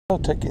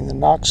Taking the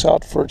Knox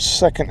out for its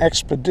second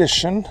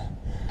expedition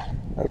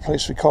at a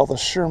place we call the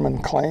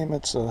Sherman Claim.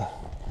 It's a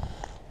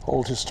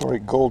old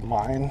historic gold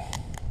mine,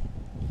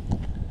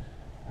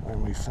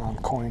 and we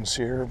found coins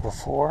here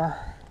before.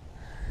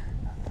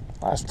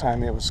 Last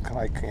time it was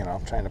like,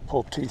 trying to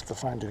pull teeth to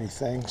find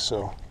anything,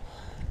 so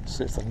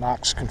see if the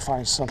Knox can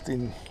find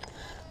something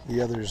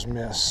the others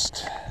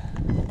missed.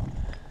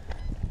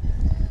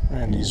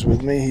 Randy's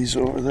with me, he's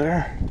over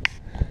there.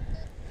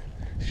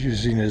 He's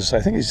using his,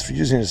 I think he's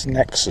using his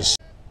Nexus.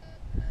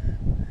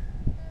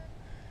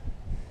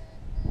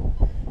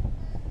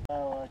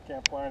 I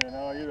can't find it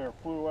now. Either it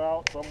flew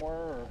out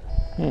somewhere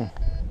or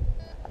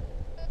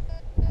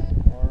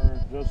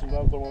just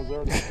nothing was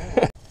there.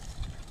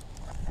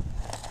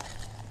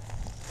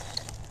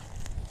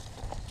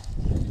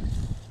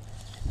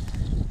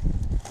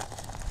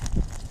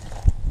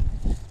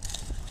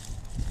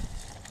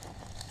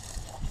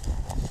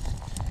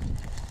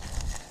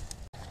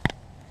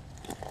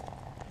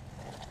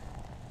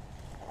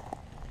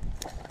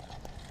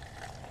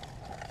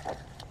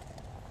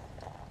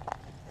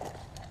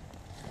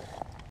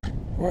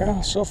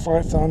 Well, so far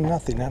I found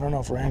nothing. I don't know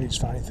if Randy's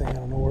found anything. I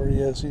don't know where he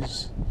is.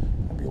 He's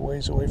maybe a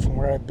ways away from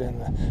where I've been.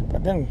 But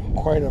I've been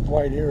quite a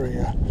wide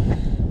area.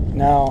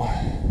 Now,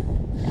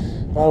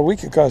 about a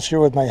week ago I was here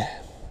with my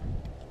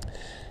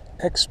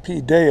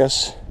XP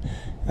Deus,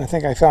 and I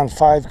think I found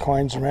 5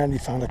 coins, and Randy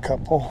found a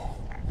couple.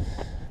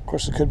 Of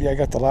course, it could be I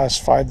got the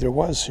last 5 there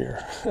was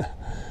here.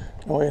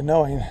 No way of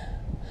knowing.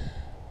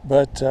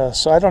 But,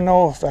 so I don't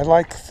know if I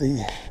like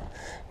the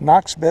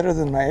Knox better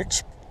than my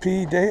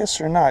XP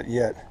Deus or not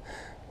yet.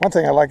 One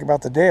thing I like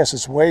about the Deus,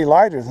 it's way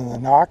lighter than the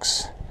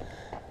Knox,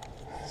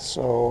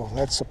 so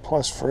that's a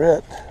plus for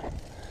it.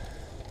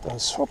 I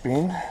was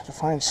hoping to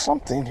find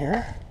something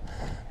here.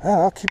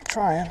 Well, I'll keep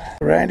trying.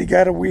 Randy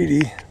got a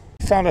Wheatie.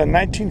 Found a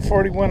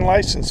 1941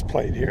 license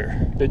plate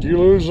here. Did you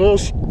lose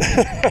this?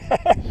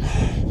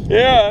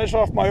 Yeah, it's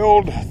off my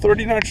old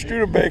 39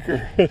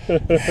 Studebaker.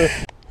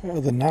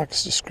 Well, the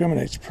Knox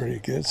discriminates pretty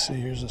good. See,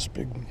 here's this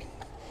big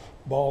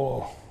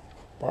ball of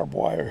barbed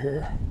wire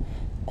here.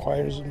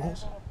 Quiet as a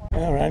mouse.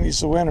 Yeah, Randy's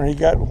the winner. He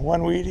got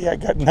 1 Wheatie, I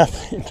got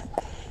nothing.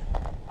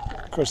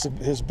 Of course,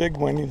 his big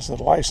winning's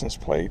the license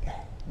plate.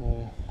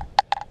 Yeah,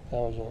 that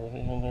was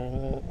already in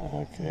there.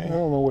 Okay. I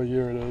don't know what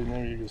year it is.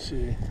 Maybe you can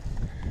see.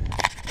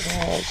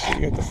 So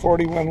you got the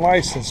 41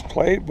 license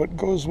plate. What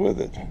goes with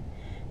it?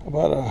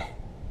 About a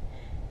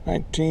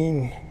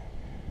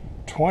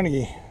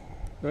 1920.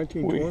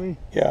 1920?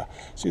 Yeah.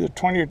 It's either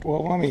 20 or,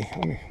 well, let me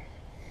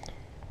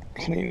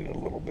clean it a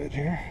little bit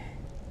here.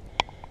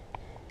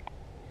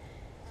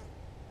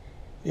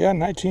 Yeah,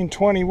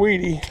 1920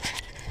 Wheatie.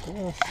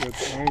 Yeah, that's good.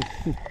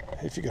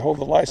 If you could hold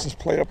the license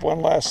plate up one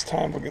last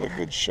time, we'll get a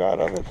good shot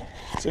of it.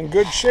 It's in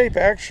good shape,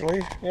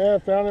 actually. Yeah, I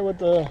found it with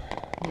the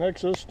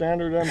Nexus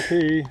Standard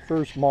MP,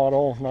 first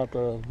model, not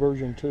the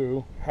version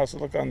 2. How's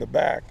it look on the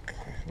back?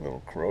 A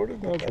little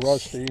corroded? That's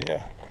rusty.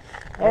 Yeah.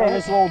 All right,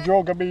 this little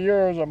joke could be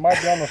yours. It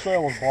might be on the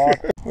sales block.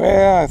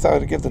 Well, I thought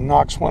I'd give the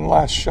Knox one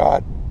last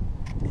shot.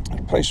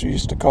 A place we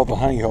used to call the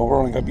Honey Hole. We're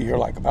only going to be here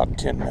like about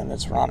 10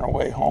 minutes. We're on our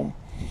way home.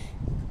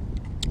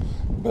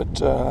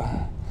 But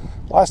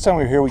last time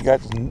we were here, we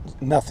got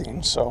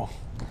nothing, so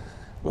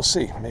we'll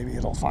see. Maybe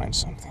it'll find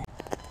something.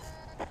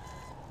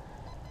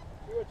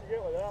 See what you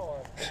get with that one.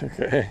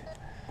 Okay.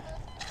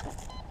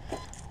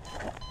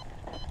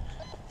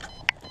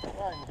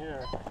 Right in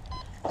here.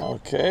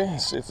 Okay,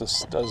 see if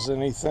this does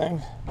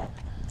anything.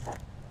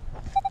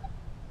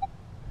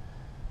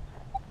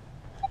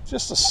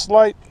 Just a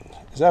slight,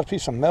 is that a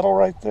piece of metal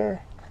right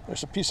there?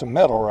 There's a piece of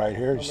metal right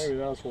here. Oh, maybe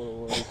that's what it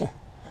was.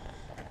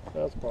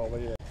 That's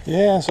probably it.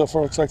 Yeah, so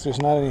far looks like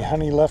there's not any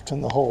honey left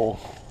in the hole.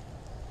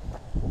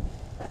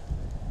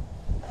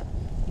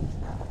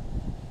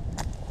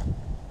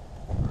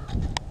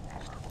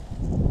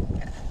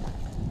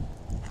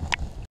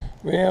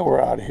 Well,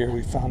 we're out of here.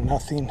 We found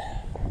nothing.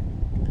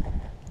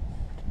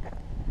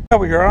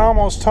 We are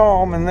almost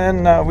home, and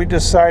then we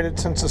decided,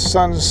 since the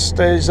sun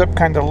stays up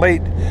kind of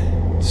late,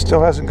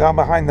 still hasn't gone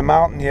behind the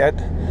mountain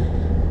yet.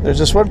 There's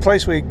this one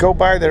place we go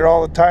by there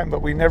all the time,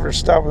 but we never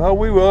stop. Oh,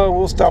 we will.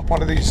 We'll stop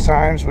one of these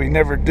times. We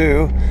never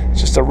do.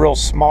 It's just a real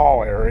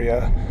small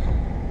area.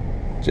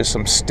 Just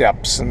some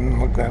steps,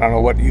 and I don't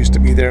know what used to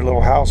be there, a little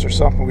house or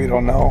something. We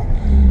don't know.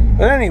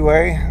 But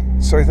anyway,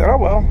 so we thought, oh,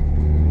 well,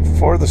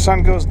 before the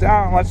sun goes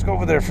down, let's go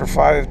over there for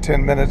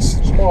 5-10 minutes.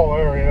 Small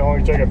area. It'll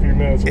only take a few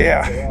minutes.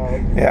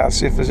 Yeah,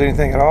 see if there's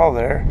anything at all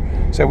there.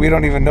 So we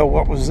don't even know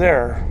what was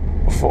there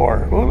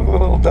before. Ooh, look at the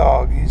little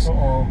dog. He's,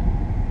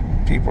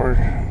 people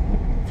are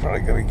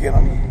probably going to get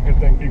him. Good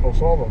thing people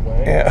saw them,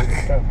 eh? Yeah.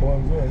 It kind of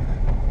blends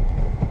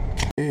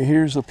in.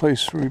 Here's the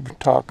place we've been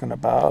talking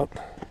about.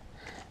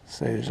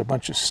 Say there's a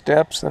bunch of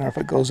steps. I don't know if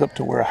it goes up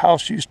to where a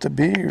house used to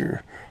be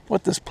or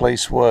what this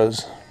place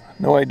was.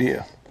 No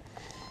idea.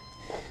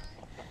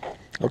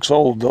 Looks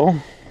old though.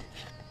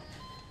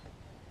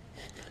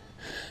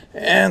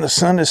 And the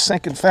sun is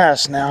sinking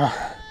fast now.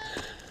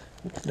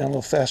 Down a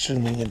little faster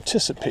than we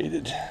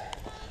anticipated.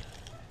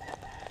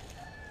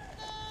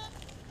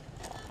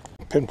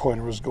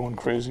 pinpointer was going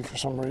crazy for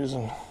some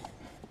reason.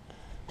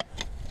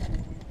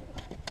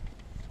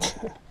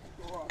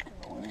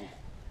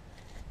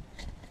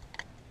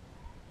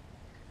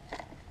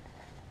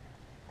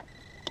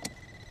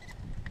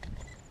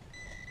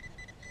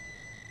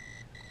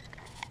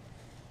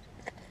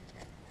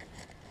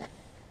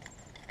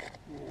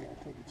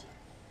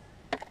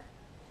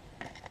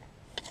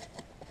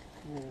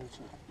 It's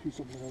a piece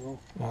of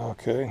metal.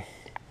 Okay.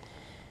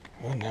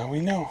 Well, now we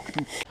know.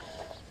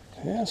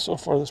 Yeah, so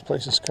far this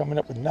place is coming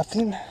up with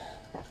nothing.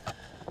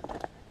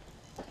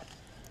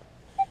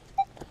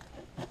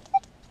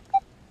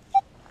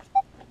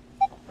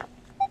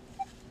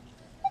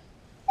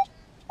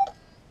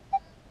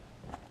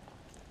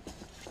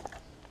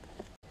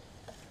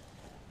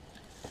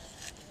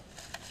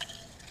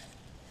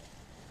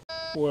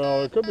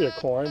 Well, it could be a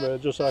coin, but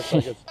it just acts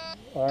like it's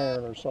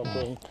iron or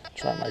something.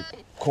 Try my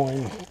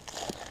coin.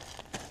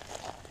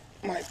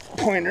 My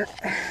pointer.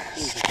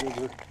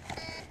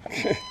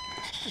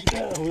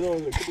 Yeah, who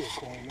knows? It could be a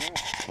coin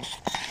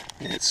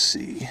there. Let's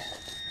see.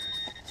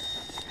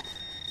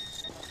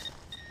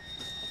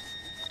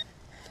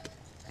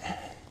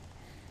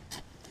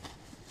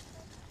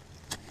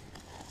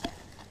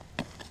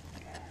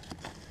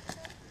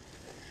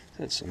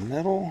 That's a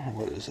metal, or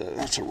what is that?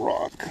 That's a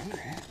rock.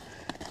 Okay.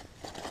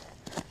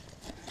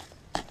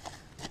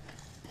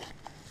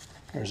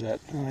 There's that.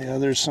 Oh yeah,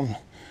 there's some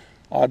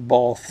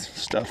oddball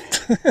stuff.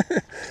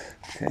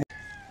 Okay.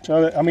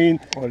 So, I mean,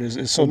 What is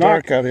it? It's so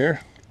dark out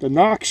here. The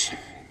Knox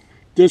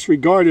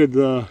disregarded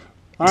the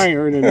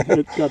iron and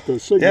it got the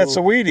signal. Yeah, it's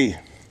a weedy.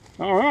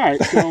 All right,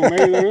 so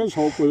maybe there is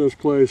hope for this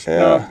place.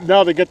 Yeah.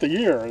 Now to get the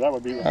year, that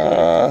would be the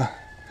thing.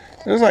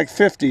 It was like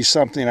 50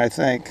 something, I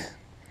think.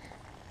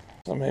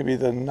 So maybe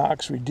the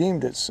Knox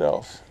redeemed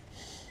itself.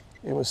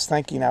 It was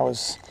thinking I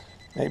was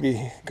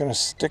maybe going to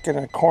stick it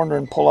in a corner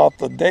and pull out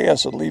the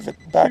dais and leave it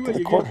back in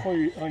the corner.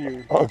 On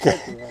your Okay.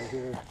 right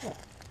here.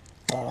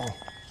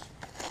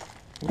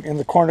 In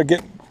the corner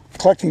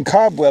collecting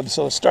cobwebs,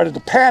 so it started to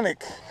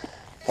panic.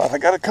 Thought I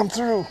got to come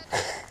through.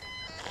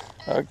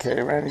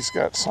 Okay, Randy's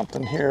got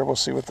something here. We'll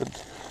see what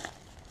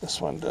this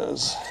one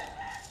does.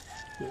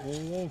 Get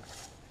anything?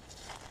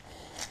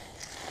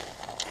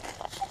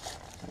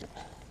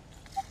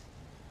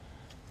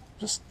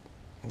 Just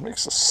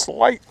makes a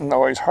slight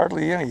noise,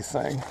 hardly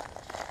anything.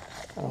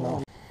 I don't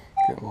know.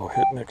 Getting a little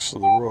hit next to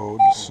the road,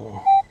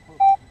 so.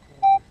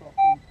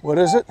 What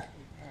is it?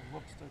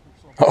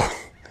 Oh,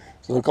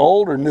 does it look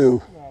old or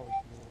new?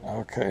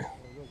 Okay.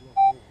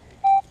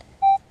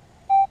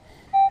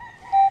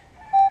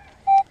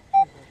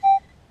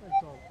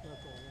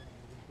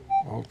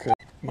 Okay.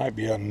 Might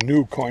be a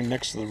new coin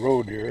next to the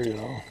road here, you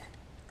know.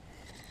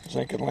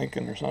 Zinc and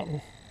Lincoln or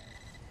something.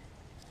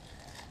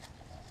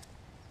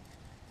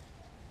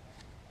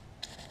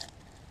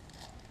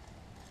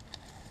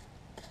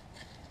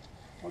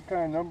 What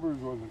kind of numbers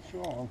was it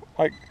showing?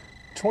 Like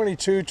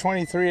 22,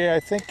 23, I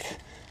think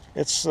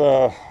it's,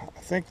 I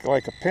think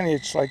like a penny,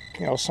 it's like,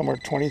 you know, somewhere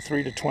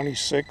 23 to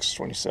 26,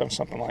 27,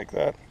 something like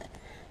that.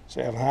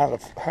 So I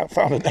haven't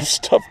found enough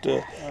stuff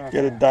to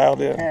get it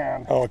dialed in.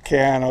 Can. Oh, a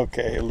can,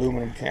 okay,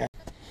 aluminum can.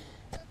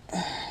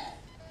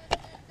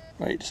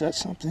 Wait, is that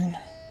something?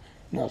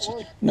 No,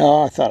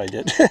 no, I thought I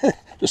did.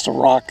 Just a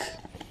rock.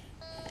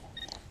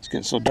 It's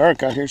getting so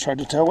dark out here, it's hard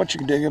to tell what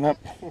you're digging up.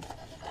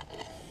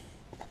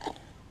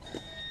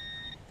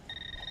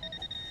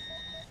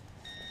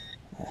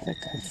 I think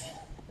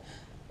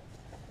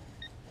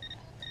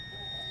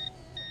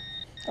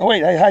Oh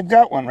wait, I've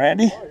got one,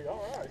 Randy. Oh,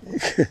 all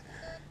right.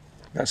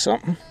 Got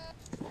something?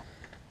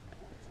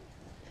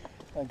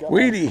 I got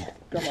Weedy.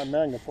 Got my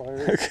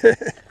magnifier. Okay.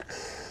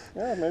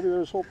 Yeah, maybe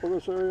there's hope for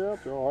this area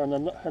after all.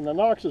 And the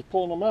Knox is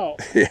pulling them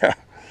out. Yeah.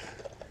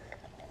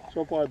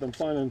 So far I've been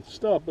finding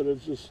stuff, but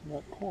it's just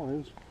not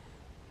coins.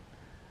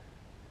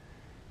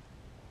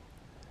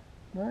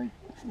 Right?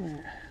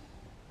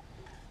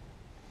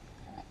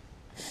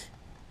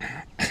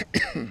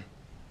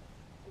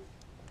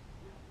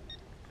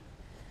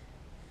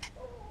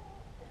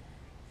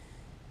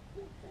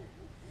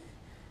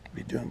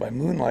 Be doing by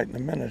moonlight in a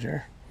minute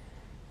here.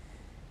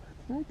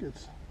 I think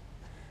it's,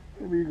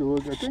 maybe you can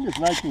look, I think it's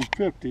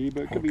 1950,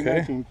 but it could be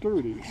Okay.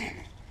 1930s.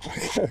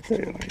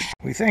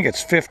 We think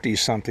it's 50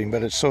 something,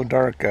 but it's so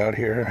dark out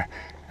here.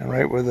 And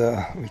right where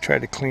we tried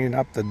to clean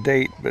up the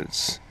date, but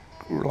it's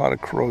a lot of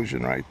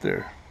corrosion right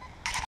there.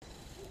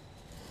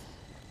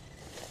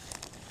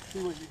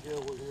 See what you get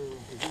over here.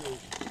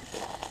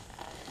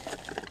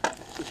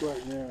 It's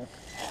right there.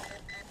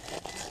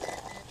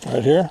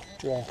 Right here?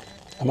 Yeah.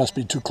 I must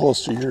be too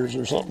close to yours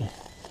or something.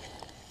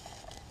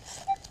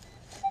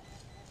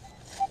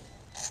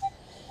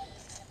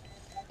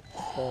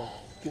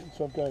 Getting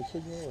some kind of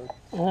signal?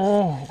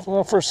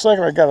 Well, for a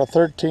second I got a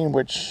 13,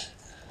 which,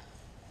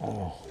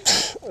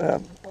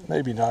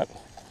 maybe not.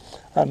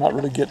 I'm not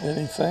really getting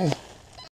anything.